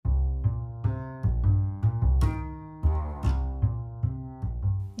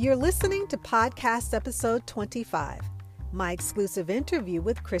You're listening to podcast episode 25, my exclusive interview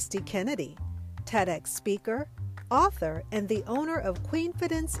with Christy Kennedy, TEDx speaker, author, and the owner of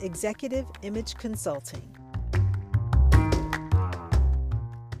Queenfidence Executive Image Consulting.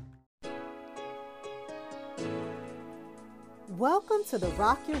 Welcome to the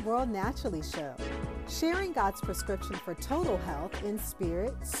Rock Your World Naturally show, sharing God's prescription for total health in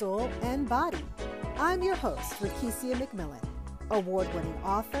spirit, soul, and body. I'm your host, Rakesia McMillan, award-winning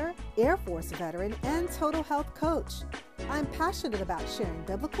author, Air Force veteran, and total health coach. I'm passionate about sharing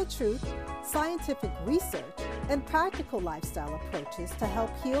biblical truth, scientific research, and practical lifestyle approaches to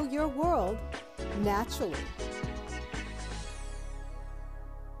help heal your world naturally.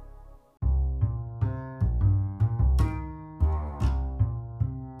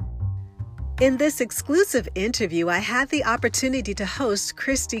 In this exclusive interview, I had the opportunity to host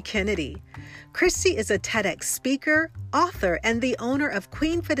Christy Kennedy. Christy is a TEDx speaker, author, and the owner of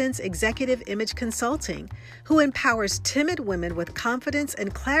Queenfidence Executive Image Consulting, who empowers timid women with confidence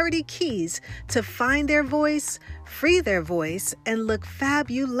and clarity keys to find their voice, free their voice, and look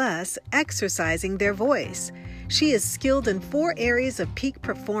fabulous exercising their voice. She is skilled in 4 areas of peak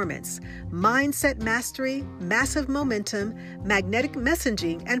performance: mindset mastery, massive momentum, magnetic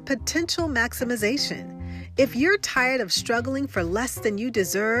messaging, and potential maximization. If you're tired of struggling for less than you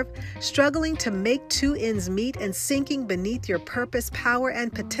deserve, struggling to make 2 ends meet, and sinking beneath your purpose, power,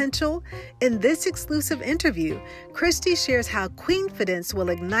 and potential, in this exclusive interview, Christy shares how Queenfidence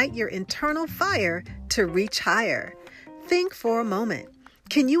will ignite your internal fire to reach higher. Think for a moment.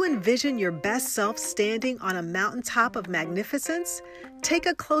 Can you envision your best self standing on a mountaintop of magnificence? Take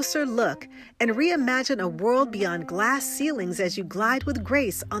a closer look and reimagine a world beyond glass ceilings as you glide with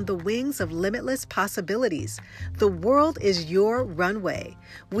grace on the wings of limitless possibilities. The world is your runway.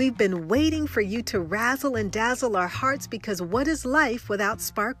 We've been waiting for you to razzle and dazzle our hearts, because what is life without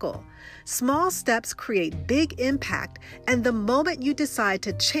sparkle? Small steps create big impact, and the moment you decide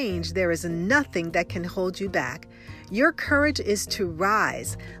to change, there is nothing that can hold you back. Your courage is to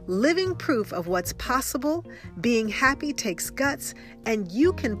rise, living proof of what's possible. Being happy takes guts, and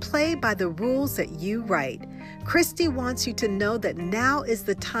you can play by the rules that you write. Christy wants you to know that now is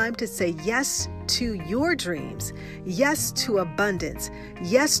the time to say yes to your dreams, yes to abundance,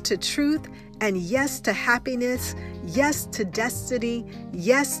 yes to truth, and yes to happiness, yes to destiny,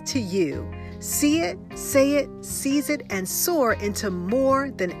 yes to you. See it, say it, seize it, and soar into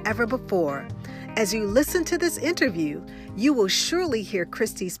more than ever before. As you listen to this interview, you will surely hear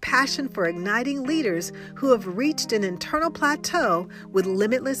Christy's passion for igniting leaders who have reached an internal plateau with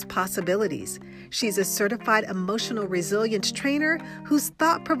limitless possibilities. She's a certified emotional resilience trainer whose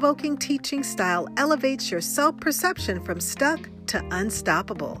thought-provoking teaching style elevates your self-perception from stuck to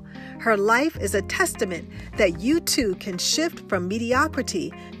unstoppable. Her life is a testament that you too can shift from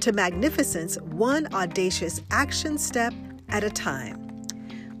mediocrity to magnificence, one audacious action step at a time.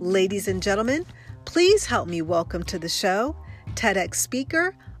 Ladies and gentlemen, please help me welcome to the show TEDx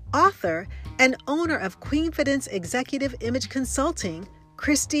speaker, author, and owner of Queenfidence Executive Image Consulting,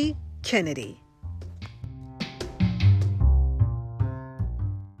 Christy Kennedy.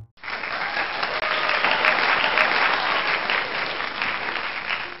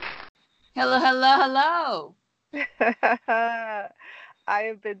 Hello, hello, hello. I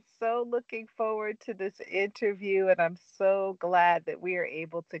have been so looking forward to this interview, and I'm so glad that we are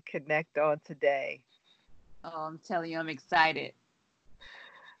able to connect on today. Oh, I'm telling you, I'm excited.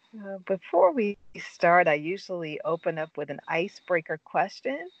 Before we start, I usually open up with an icebreaker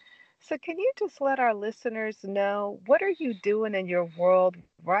question. So can you just let our listeners know, what are you doing in your world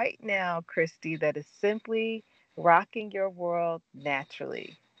right now, Christy, that is simply rocking your world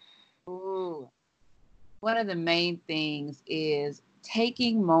naturally? Ooh, one of the main things is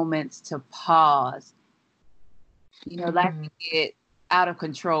taking moments to pause. Life can get out of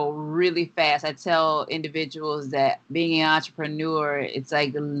control really fast. I tell individuals that being an entrepreneur, it's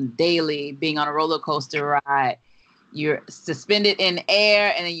like daily being on a roller coaster ride. You're suspended in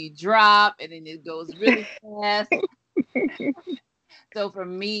air, and then you drop, and then it goes really fast. So for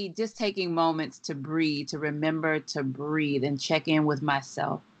me, just taking moments to breathe, to remember to breathe and check in with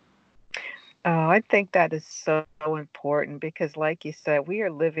myself. Oh, I think that is so important because, like you said, we are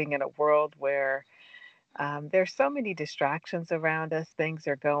living in a world where there's so many distractions around us. Things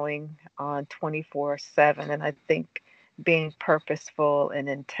are going on 24/7. And I think being purposeful and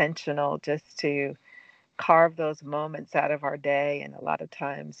intentional just to carve those moments out of our day. And a lot of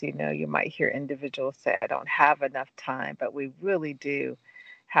times, you might hear individuals say, I don't have enough time, but we really do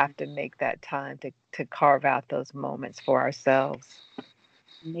have to make that time to carve out those moments for ourselves.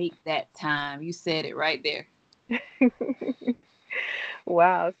 Make that time. You said it right there.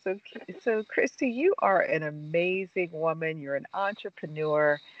 Wow. So Christy, you are an amazing woman. You're an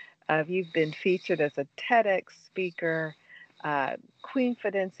entrepreneur. You've been featured as a TEDx speaker,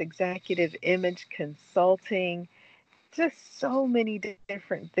 Queenfidence Executive Image Consulting. Just so many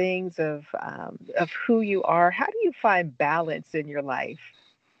different things of who you are. How do you find balance in your life?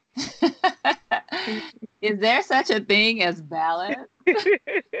 Is there such a thing as balance?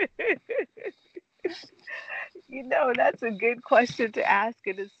 That's a good question to ask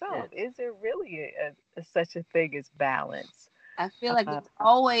in itself. Is there really such a thing as balance? I feel like Uh, it's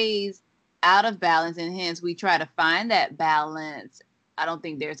always out of balance, and hence we try to find that balance. I don't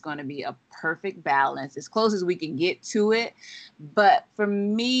think there's going to be a perfect balance, as close as we can get to it. But for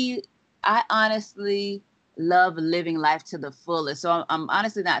me, I honestly love living life to the fullest. So I'm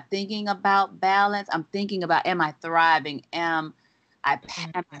honestly not thinking about balance. I'm thinking about, am I thriving? Am I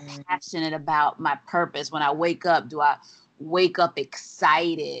passionate about my purpose? When I wake up, do I wake up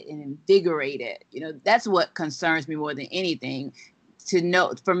excited and invigorated? That's what concerns me more than anything. To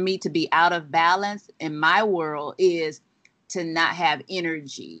know, for me to be out of balance in my world is to not have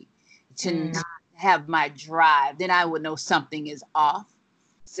energy, to not have my drive. Then I would know something is off.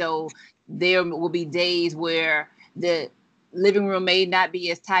 So there will be days where the living room may not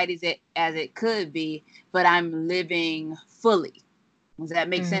be as tight as it could be, but I'm living fully. Does that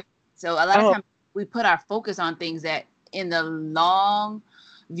make sense? So a lot of oh, times we put our focus on things that in the long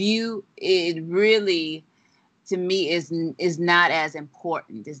view, it really, to me, is not as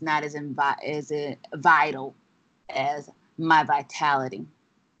important. It's not as vital as my vitality.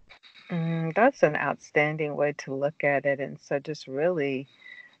 that's an outstanding way to look at it. And so just really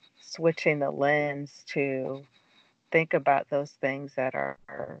switching the lens to think about those things that are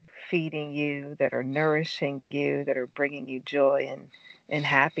feeding you, that are nourishing you, that are bringing you joy and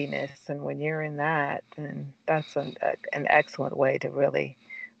happiness. And when you're in that, then that's an excellent way to really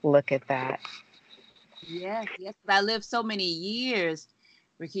look at that. Yes, yes. But I lived so many years,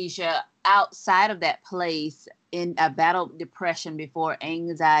 Rakisha, outside of that place. I battled depression before,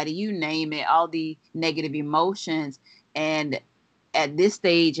 anxiety, you name it, all the negative emotions. And at this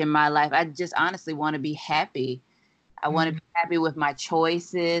stage in my life, I just honestly want to be happy. I want to be happy with my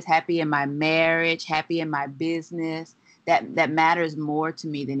choices, happy in my marriage, happy in my business. That matters more to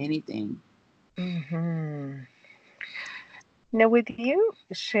me than anything. Mm-hmm. Now, with you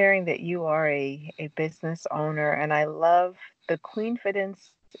sharing that you are a business owner, and I love the Queenfidence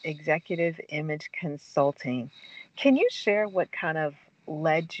Executive Image Consulting, can you share what kind of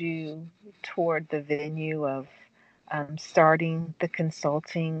led you toward the venue of starting the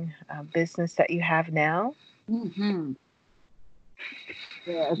consulting business that you have now? Mm-hmm.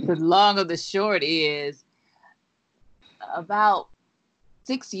 Yeah, the long of the short is about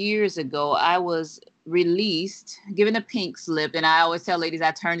 6 years ago, I was released, given a pink slip, and I always tell ladies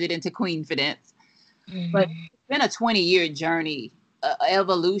I turned it into Queenfidence. But Mm-hmm. it's been a 20-year journey,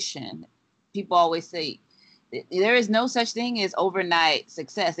 evolution. People always say there is no such thing as overnight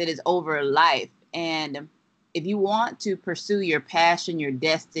success. It is over life. And if you want to pursue your passion, your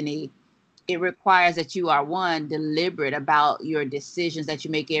destiny, it requires that you are, one, deliberate about your decisions that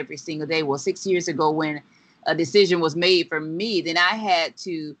you make every single day. Well, 6 years ago, when a decision was made for me, then I had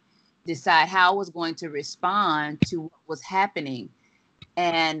to decide how I was going to respond to what was happening.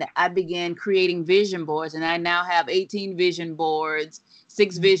 And I began creating vision boards, and I now have 18 vision boards,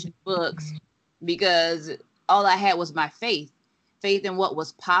 6 vision books, because all I had was my faith in what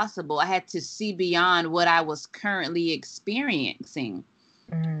was possible. I had to see beyond what I was currently experiencing.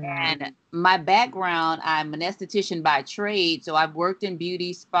 And my background, I'm an esthetician by trade. So I've worked in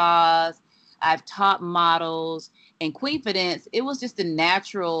beauty spas, I've taught models, and Queenfidence, it was just a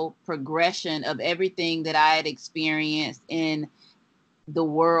natural progression of everything that I had experienced in the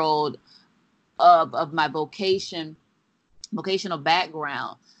world of my vocational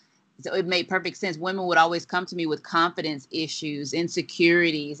background. So it made perfect sense. Women would always come to me with confidence issues,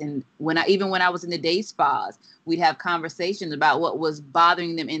 insecurities. And even when I was in the day spas, we'd have conversations about what was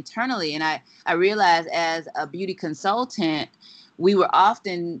bothering them internally. And I realized as a beauty consultant, we were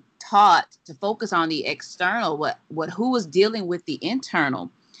often taught to focus on the external, who was dealing with the internal.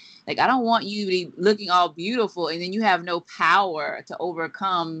 Like, I don't want you to be looking all beautiful and then you have no power to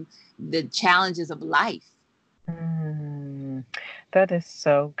overcome the challenges of life. Mm, that is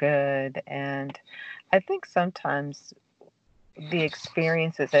so good. And I think sometimes the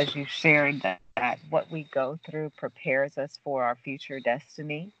experiences, as you shared, that what we go through prepares us for our future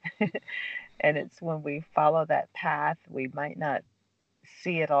destiny. And it's when we follow that path, we might not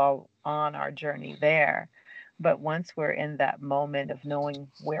see it all on our journey there, But once we're in that moment of knowing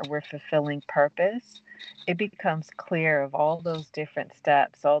where we're fulfilling purpose, it becomes clear of all those different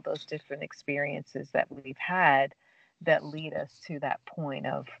steps, all those different experiences that we've had that lead us to that point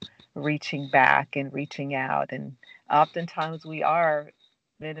of reaching back and reaching out. And oftentimes we are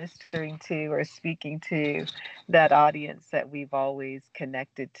ministering to or speaking to that audience that we've always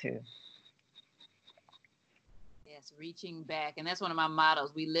connected to. Yes, reaching back. And that's one of my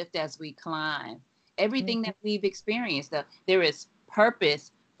mottos. We lift as we climb. Everything that we've experienced, there is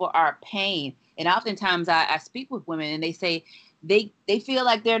purpose for our pain. And oftentimes I speak with women and they say they feel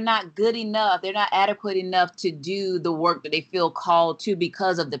like they're not good enough. They're not adequate enough to do the work that they feel called to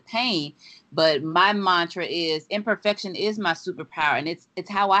because of the pain. But my mantra is imperfection is my superpower. And it's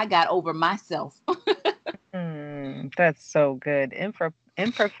how I got over myself. That's so good.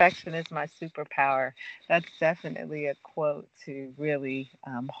 Imperfection is my superpower. That's definitely a quote to really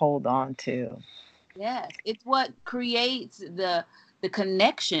hold on to. Yes, it's what creates the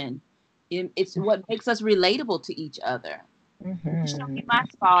connection. It's what makes us relatable to each other. You show me my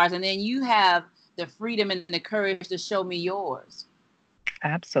scars, and then you have the freedom and the courage to show me yours.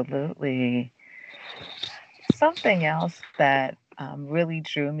 Absolutely. Something else that really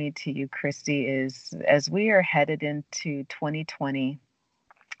drew me to you, Christy, is as we are headed into 2020,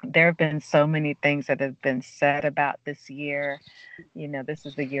 there have been so many things that have been said about this year. You know, this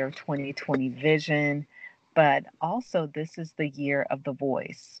is the year of 2020 vision, but also this is the year of the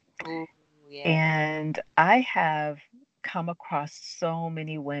voice. Oh, yeah. And I have come across so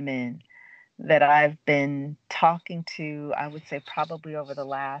many women that I've been talking to, I would say probably over the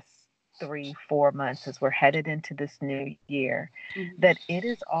last 3-4 months as we're headed into this new year, that it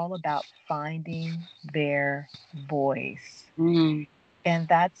is all about finding their voice. And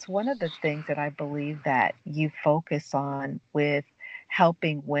that's one of the things that I believe that you focus on with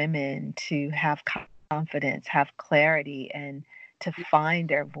helping women to have confidence, have clarity, and to find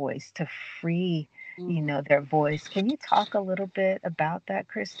their voice, to free, their voice. Can you talk a little bit about that,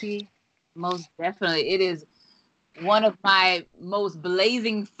 Christy? Most definitely. It is one of my most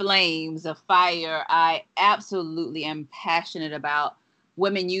blazing flames of fire. I absolutely am passionate about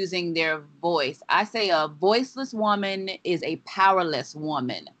women using their voice. I say a voiceless woman is a powerless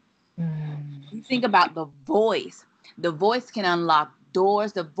woman. You think about the voice. The voice can unlock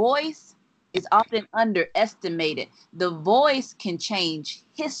doors. The voice is often underestimated. The voice can change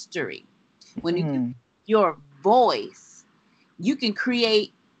history. When you use your voice, you can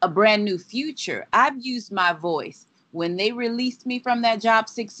create a brand new future. I've used my voice. When they released me from that job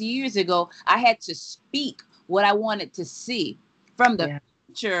 6 years ago, I had to speak what I wanted to see from the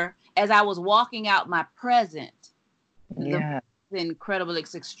future as I was walking out my present. It's incredible.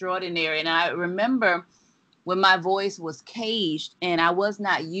 It's extraordinary. And I remember when my voice was caged and I was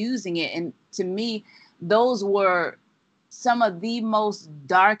not using it. And to me, those were some of the most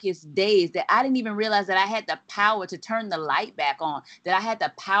darkest days that I didn't even realize that I had the power to turn the light back on, that I had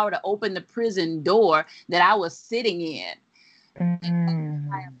the power to open the prison door that I was sitting in. And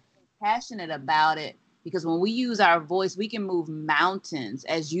I am passionate about it because when we use our voice, we can move mountains,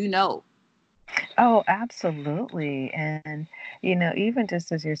 as you know. Oh, absolutely. And, even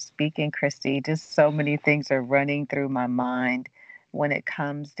just as you're speaking, Christy, just so many things are running through my mind when it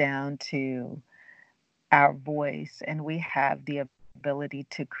comes down to our voice, and we have the ability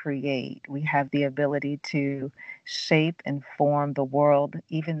to create. We have the ability to shape and form the world,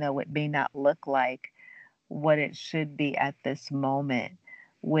 even though it may not look like what it should be at this moment.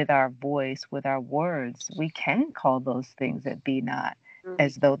 With our voice, with our words, we can call those things that be not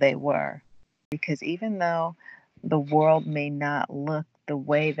as though they were. Because even though the world may not look the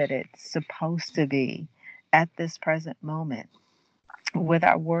way that it's supposed to be at this present moment, with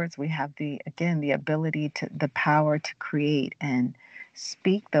our words, we have the ability the power to create and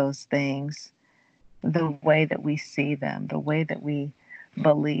speak those things the way that we see them, the way that we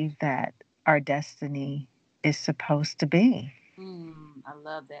believe that our destiny is supposed to be. I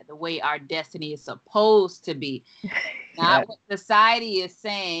love that. The way our destiny is supposed to be. Not what society is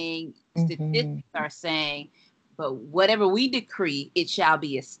saying, statistics are saying, but whatever we decree, it shall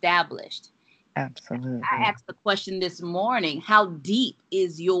be established. Absolutely. I asked the question this morning, how deep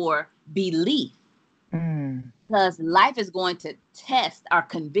is your belief? Because life is going to test our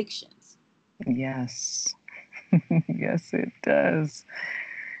convictions. Yes. Yes, it does.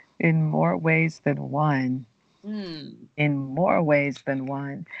 In more ways than one. In more ways than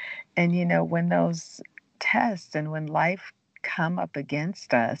one. And, when those tests and when life come up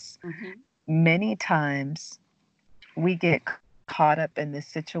against us, many times we get caught up in the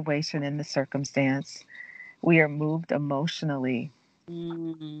situation, in the circumstance. We are moved emotionally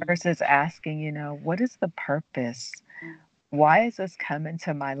Mm. versus asking, what is the purpose? Why is this coming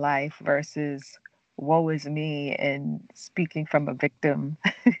to my life versus woe is me, and speaking from a victim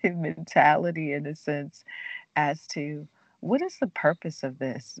mentality in a sense as to what is the purpose of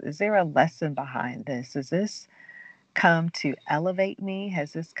this? Is there a lesson behind this? Is this come to elevate me?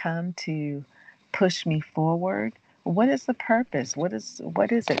 Has this come to push me forward? What is the purpose? What is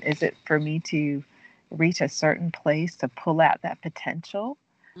it? Is it for me to reach a certain place to pull out that potential?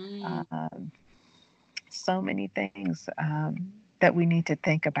 Mm. Um, so many things that we need to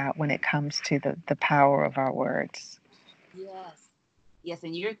think about when it comes to the power of our words. Yes. Yes,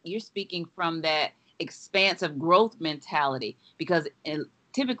 and you're speaking from that expansive growth mentality because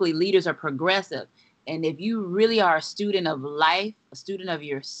typically leaders are progressive. And if you really are a student of life, a student of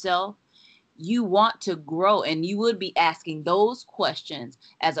yourself, you want to grow and you would be asking those questions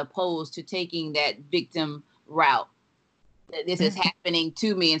as opposed to taking that victim route. That this is Mm-hmm. happening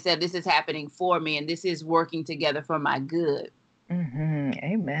to me instead of this is happening for me and this is working together for my good. Mm-hmm.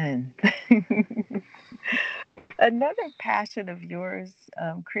 Amen. Another passion of yours,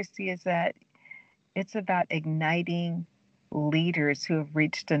 Christy, is that it's about igniting leaders who have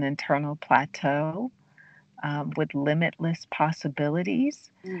reached an internal plateau with limitless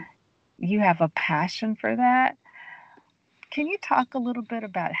possibilities. Mm. You have a passion for that. Can you talk a little bit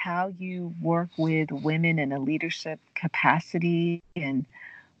about how you work with women in a leadership capacity, and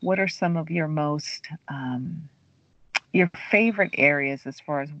what are some of your favorite areas as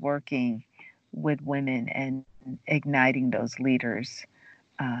far as working with women and igniting those leaders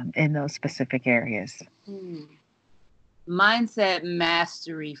in those specific areas? Mm. Mindset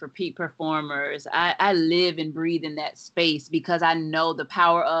mastery for peak performers. I live and breathe in that space because I know the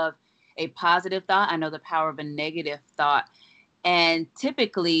power of a positive thought. I know the power of a negative thought. And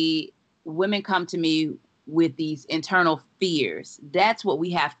typically, women come to me with these internal fears. That's what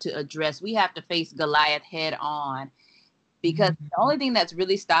we have to address. We have to face Goliath head on because the only thing that's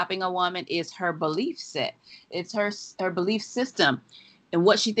really stopping a woman is her belief set. It's her belief system and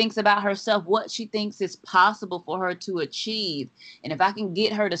what she thinks about herself, what she thinks is possible for her to achieve. And if I can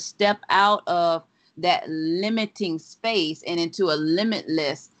get her to step out of that limiting space and into a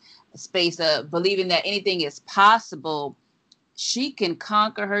limitless space of believing that anything is possible, she can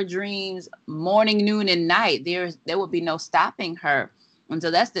conquer her dreams morning, noon, and night. There will be no stopping her. And so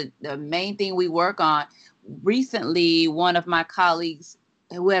that's the main thing we work on. Recently, one of my colleagues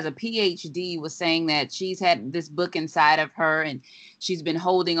who has a PhD was saying that she's had this book inside of her and she's been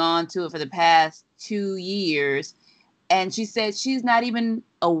holding on to it for the past 2 years. And she said she's not even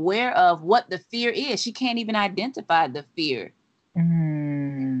aware of what the fear is. She can't even identify the fear.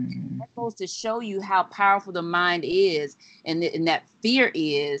 Mm. That goes to show you how powerful the mind is, and that fear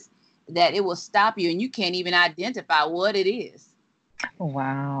is that it will stop you and you can't even identify what it is.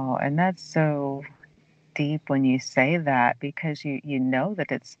 Wow. And that's so deep when you say that, because you know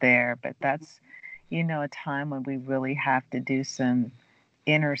that it's there, but that's a time when we really have to do some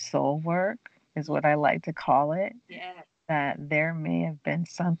inner soul work, is what I like to call it. Yeah. That there may have been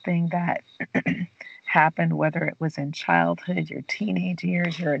something that happened, whether it was in childhood, your teenage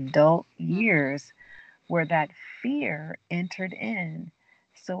years, your adult years, where that fear entered in.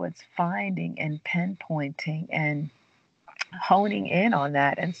 So it's finding and pinpointing and honing in on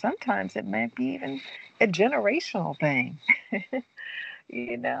that. And sometimes it may be even a generational thing.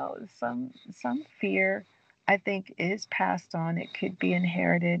 Some fear, I think, is passed on. It could be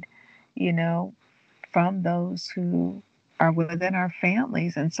inherited, you know, from those who are within our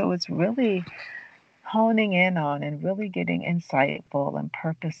families. And so it's really honing in on and really getting insightful and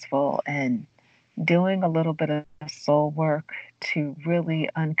purposeful and doing a little bit of soul work to really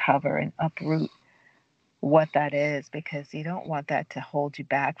uncover and uproot what that is, because you don't want that to hold you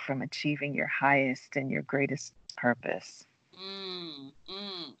back from achieving your highest and your greatest purpose. Mm,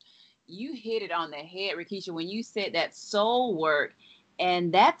 mm. You hit it on the head, Rakisha, when you said that soul work.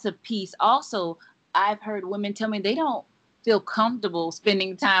 And that's a piece also. I've heard women tell me they don't feel comfortable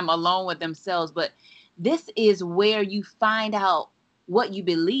spending time alone with themselves, but this is where you find out what you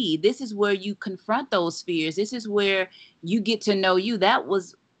believe. This is where you confront those fears. This is where you get to know you. That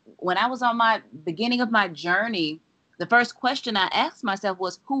was when I was on my beginning of my journey. The first question I asked myself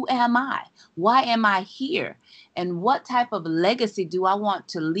was, who am I? Why am I here? And what type of legacy do I want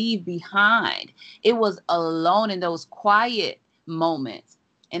to leave behind? It was alone in those quiet moments.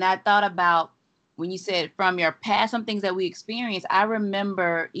 And I thought about when you said from your past, some things that we experienced. I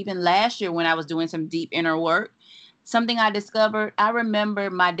remember even last year when I was doing some deep inner work, something I discovered. I remember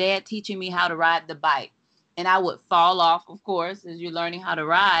my dad teaching me how to ride the bike. And I would fall off, of course, as you're learning how to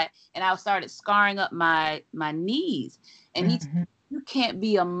ride. And I started scarring up my knees. And he Mhm. you can't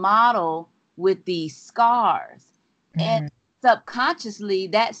be a model with these scars. And Mm, subconsciously,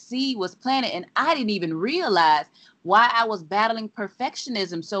 that seed was planted, and I didn't even realize why I was battling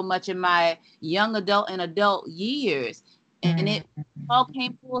perfectionism so much in my young adult and adult years. And mm, it all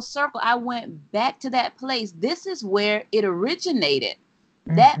came full circle. I went back to that place. This is where it originated.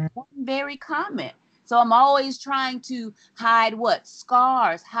 That mhm. one very comment. So I'm always trying to hide what?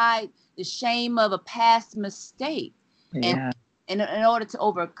 Scars, hide the shame of a past mistake. And Yeah. in order to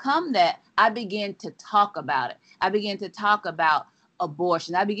overcome that, I began to talk about it. I began to talk about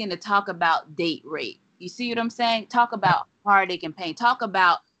abortion. I began to talk about date rape. You see what I'm saying? Talk about heartache and pain. Talk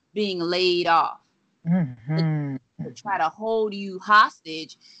about being laid off. Mhm. To try to hold you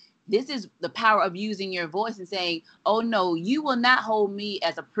hostage. This is the power of using your voice and saying, oh no, you will not hold me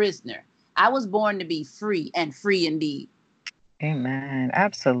as a prisoner. I was born to be free and free indeed. Amen.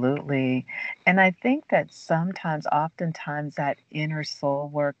 Absolutely. And I think that sometimes, oftentimes, that inner soul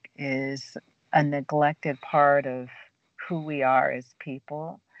work is a neglected part of who we are as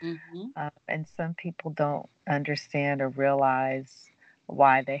people. Mm-hmm. And some people don't understand or realize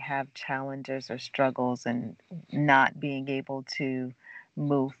why they have challenges or struggles and not being able to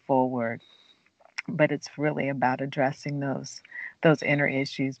move forward. But it's really about addressing those inner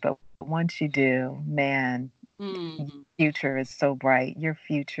issues. But once you do, man, your Mm-hmm. future is so bright. Your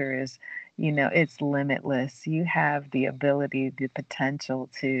future is, it's limitless. You have the ability, the potential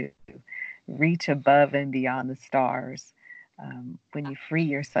to reach above and beyond the stars. When you free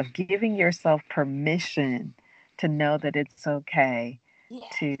yourself, giving yourself permission to know that it's okay Yeah.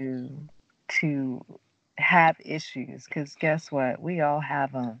 to to have issues, because guess what, we all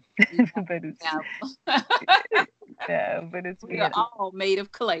have them. Yeah. but it's Yeah. yeah, but it's We are being all made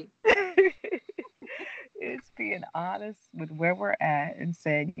of clay. it's being honest with where we're at and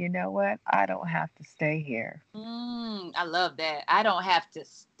saying, you know what, I don't have to stay here. I love that. I don't have to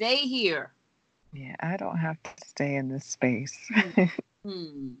stay here. Yeah, I don't have to stay in this space.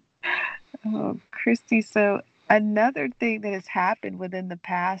 Hmm. Oh, Christy, so another thing that has happened within the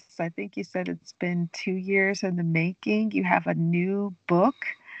past, I think you said it's been 2 years in the making. You have a new book.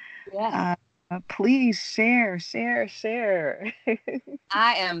 Yes. Uh, please share, share, share.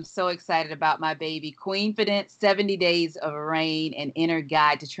 I am so excited about my baby, Queenfidence 70 Days of Rain, an inner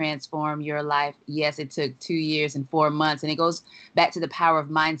guide to transform your life. Yes, it took 2 years and 4 months. And it goes back to the power of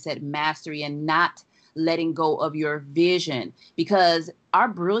mindset mastery and not letting go of your vision, because our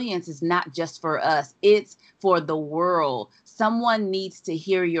brilliance is not just for us, it's for the world. Someone needs to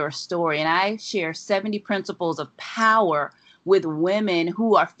hear your story. And I share 70 principles of power with women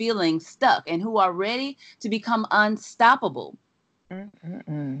who are feeling stuck and who are ready to become unstoppable.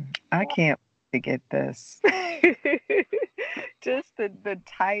 Mm-mm-mm. I can't wait to get this. Just the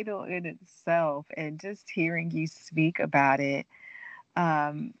title in itself and just hearing you speak about it,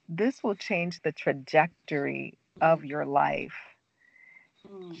 this will change the trajectory of your life.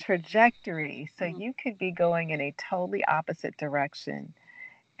 Mm, Trajectory. So mm, you could be going in a totally opposite direction.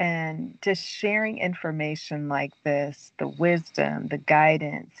 And just sharing information like this, the wisdom, the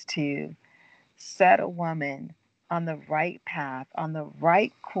guidance to set a woman on the right path, on the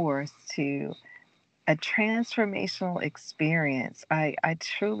right course to a transformational experience. I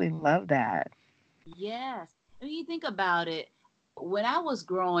truly love that. yes. When you think about it, when I was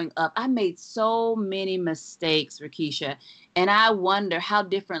growing up, I made so many mistakes, Rakisha, and I wonder how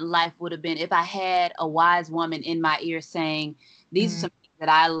different life would have been if I had a wise woman in my ear saying, "These are Mm, some things that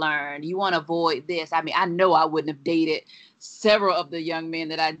I learned. You want to avoid this." I mean, I know I wouldn't have dated several of the young men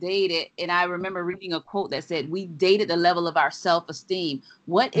that I dated, and I remember reading a quote that said, "We dated the level of our self-esteem.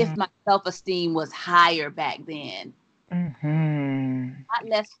 What if mm, my self-esteem was higher back then?" mhm, Lot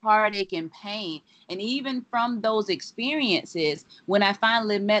less heartache and pain. And even from those experiences, when I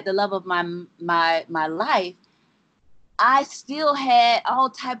finally met the love of my life, I still had all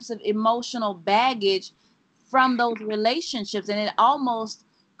types of emotional baggage from those relationships, and it almost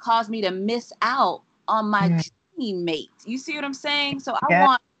caused me to miss out on my mm. dream mate. You see what I'm saying? So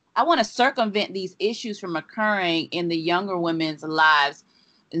Yeah. I want to circumvent these issues from occurring in the younger women's lives,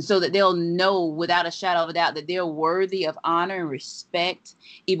 and so that they'll know without a shadow of a doubt that they're worthy of honor and respect,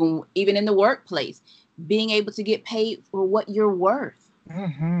 even in the workplace, being able to get paid for what you're worth.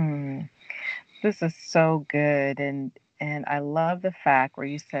 Hmm. This is so good, and I love the fact where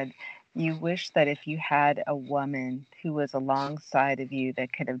you said you wish that if you had a woman who was alongside of you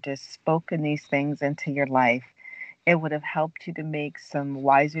that could have just spoken these things into your life, it would have helped you to make some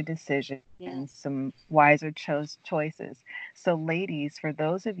wiser decisions, Yeah. some wiser choices. So, ladies, for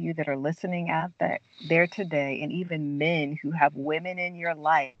those of you that are listening out there today, and even men who have women in your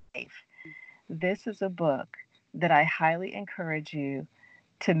life, this is a book that I highly encourage you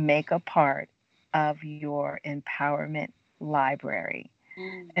to make a part of your empowerment library.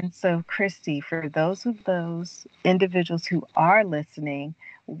 Mm. And so, Christy, for those individuals who are listening,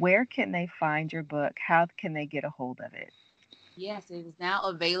 where can they find your book? How can they get a hold of it? Yes, it is now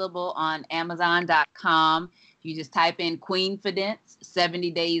available on Amazon.com. You just type in Queenfidence,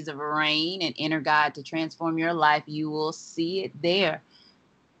 70 Days of Rain, and Inner Guide to Transform Your Life. You will see it there.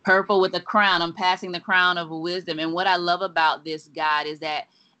 Purple with a crown. I'm passing the crown of wisdom. And what I love about this guide is that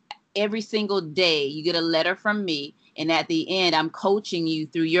every single day you get a letter from me. And at the end, I'm coaching you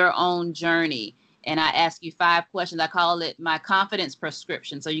through your own journey. And I ask you 5 questions. I call it my confidence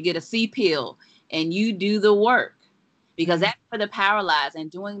prescription. So you get a C pill and you do the work, because that's for the paralyzed, and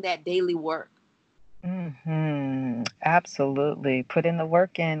doing that daily work. Absolutely. Putting the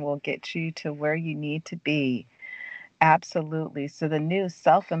work in will get you to where you need to be. Absolutely. So the new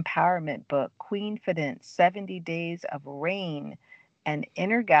self-empowerment book, Queenfidence, 70 Days of Reign, an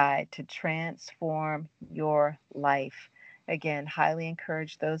inner guide to transform your life. Again, highly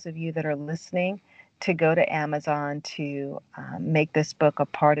encourage those of you that are listening to go to Amazon to make this book a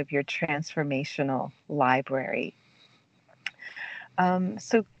part of your transformational library.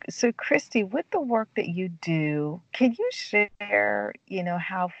 So Christy, with the work that you do, can you share,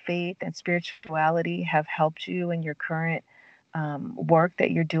 how faith and spirituality have helped you in your current work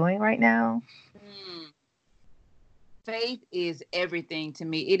that you're doing right now? Faith is everything to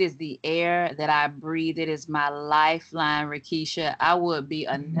me. It is the air that I breathe. It is my lifeline, Rakisha. I would be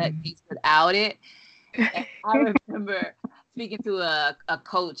a nutcase without it. And I remember speaking to a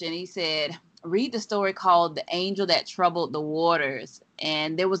coach, and he said, read the story called The Angel That Troubled the Waters.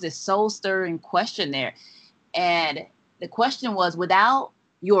 And there was this soul stirring question there. And the question was, without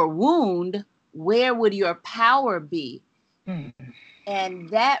your wound, where would your power be? And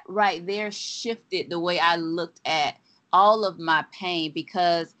that right there shifted the way I looked at all of my pain,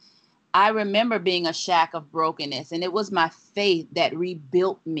 because I remember being a shack of brokenness, and it was my faith that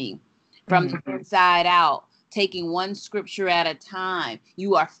rebuilt me from the inside out, taking one scripture at a time.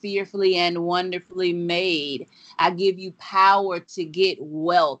 You are fearfully and wonderfully made. I give you power to get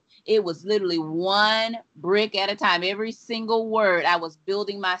wealth. It was literally one brick at a time. Every single word, I was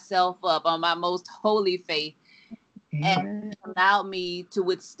building myself up on my most holy faith, and allowed me to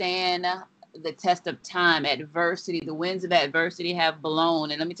withstand the test of time, adversity. The winds of adversity have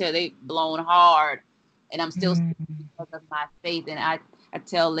blown, and let me tell you, they've blown hard, and I'm still because of my faith. And I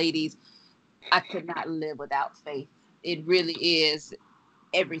tell ladies, I could not live without faith. It really is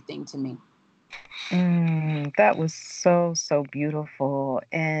everything to me. That was so beautiful.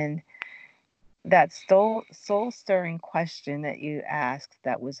 And that soul stirring question that you asked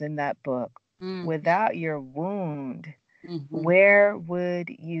that was in that book, without your wound, where would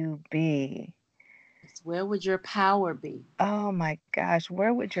you be? Where would your power be? Oh my gosh,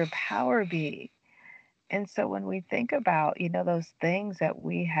 where would your power be? And so when we think about, those things that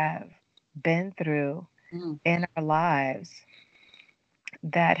we have been through in our lives,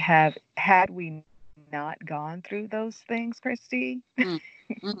 that have, had we not gone through those things, Christy,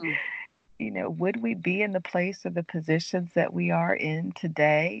 would we be in the place or the positions that we are in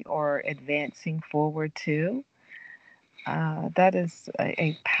today, or advancing forward to? That is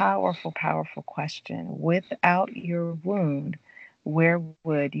a powerful, powerful question. Without your wound, where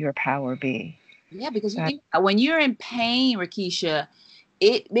would your power be? Yeah, because when you're in pain, Rakisha,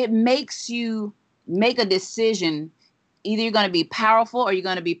 it makes you make a decision. Either you're going to be powerful or you're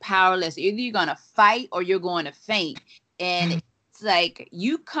going to be powerless. Either you're going to fight or you're going to faint. And it's like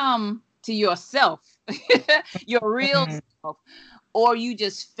you come to yourself, your real self, or you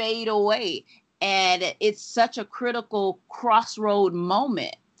just fade away. And it's such a critical crossroad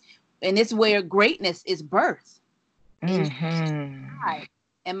moment. And it's where greatness is birthed.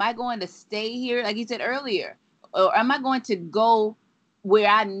 Am I going to stay here, like you said earlier, or am I going to go where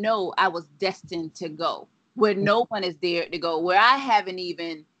I know I was destined to go, where no one is there to go, where I haven't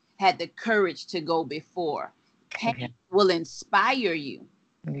even had the courage to go before? Pain will inspire you.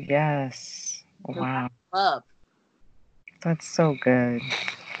 Yes. Wow. Love. That's so good.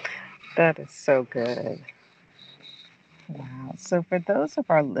 That is so good. Wow. So for those of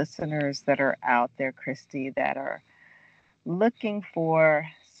our listeners that are out there, Christy, that are looking for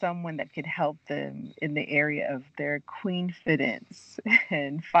someone that could help them in the area of their queenfidence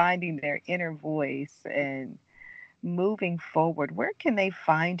and finding their inner voice and moving forward, where can they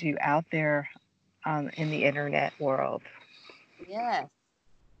find you out there in the internet world? Yes.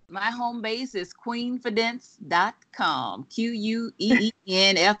 My home base is queenfidence.com.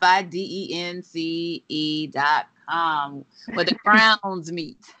 QUEENFIDENCE.com, where the crowns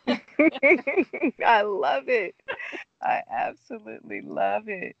meet. I love it. I absolutely love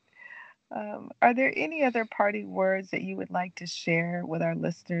it. Are there any other parting words that you would like to share with our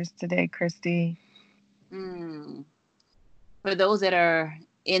listeners today, Christy? For those that are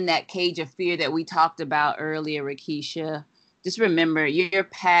in that cage of fear that we talked about earlier, Rakisha, just remember your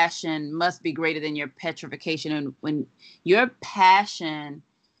passion must be greater than your petrification. And when your passion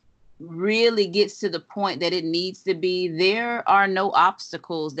really gets to the point that it needs to be, there are no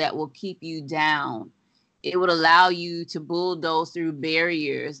obstacles that will keep you down. It would allow you to bulldoze through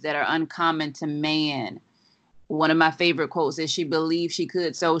barriers that are uncommon to man. One of my favorite quotes is, "She believed she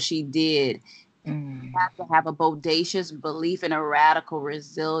could, so she did." You have to have a bodacious belief and a radical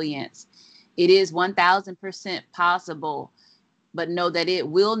resilience. It is 1000% possible, but know that it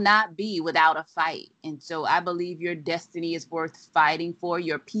will not be without a fight. And so I believe your destiny is worth fighting for.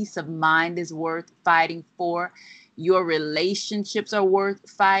 Your peace of mind is worth fighting for. Your relationships are worth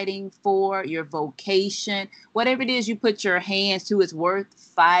fighting for. Your vocation, whatever it is you put your hands to, is worth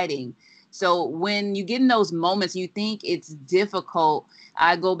fighting. So when you get in those moments, you think it's difficult.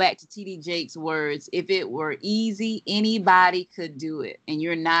 I go back to T.D. Jakes' words: if it were easy, anybody could do it. And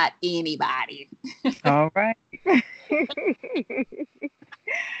you're not anybody. All right.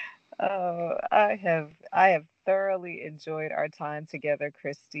 Oh, I have thoroughly enjoyed our time together,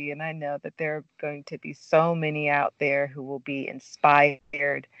 Christy, and I know that there are going to be so many out there who will be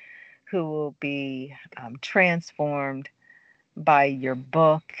inspired, who will be transformed by your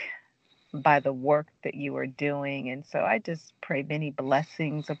book, by the work that you are doing. And so I just pray many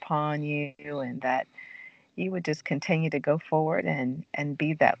blessings upon you, and that you would just continue to go forward and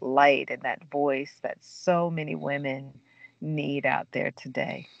be that light and that voice that so many women need out there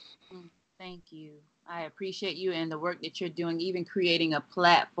today. Thank you. I appreciate you and the work that you're doing, even creating a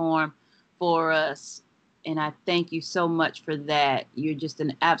platform for us. And I thank you so much for that. You're just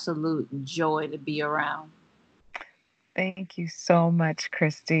an absolute joy to be around. Thank you so much,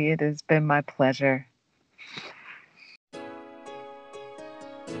 Christy. It has been my pleasure.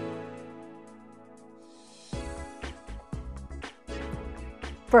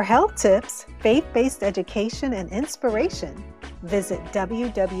 For health tips, faith-based education, and inspiration, visit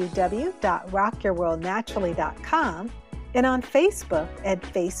www.rockyourworldnaturally.com and on Facebook at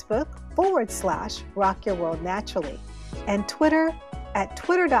Facebook.com/rockyourworldnaturally and Twitter at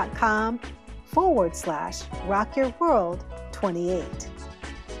twitter.com/rockyourworld28.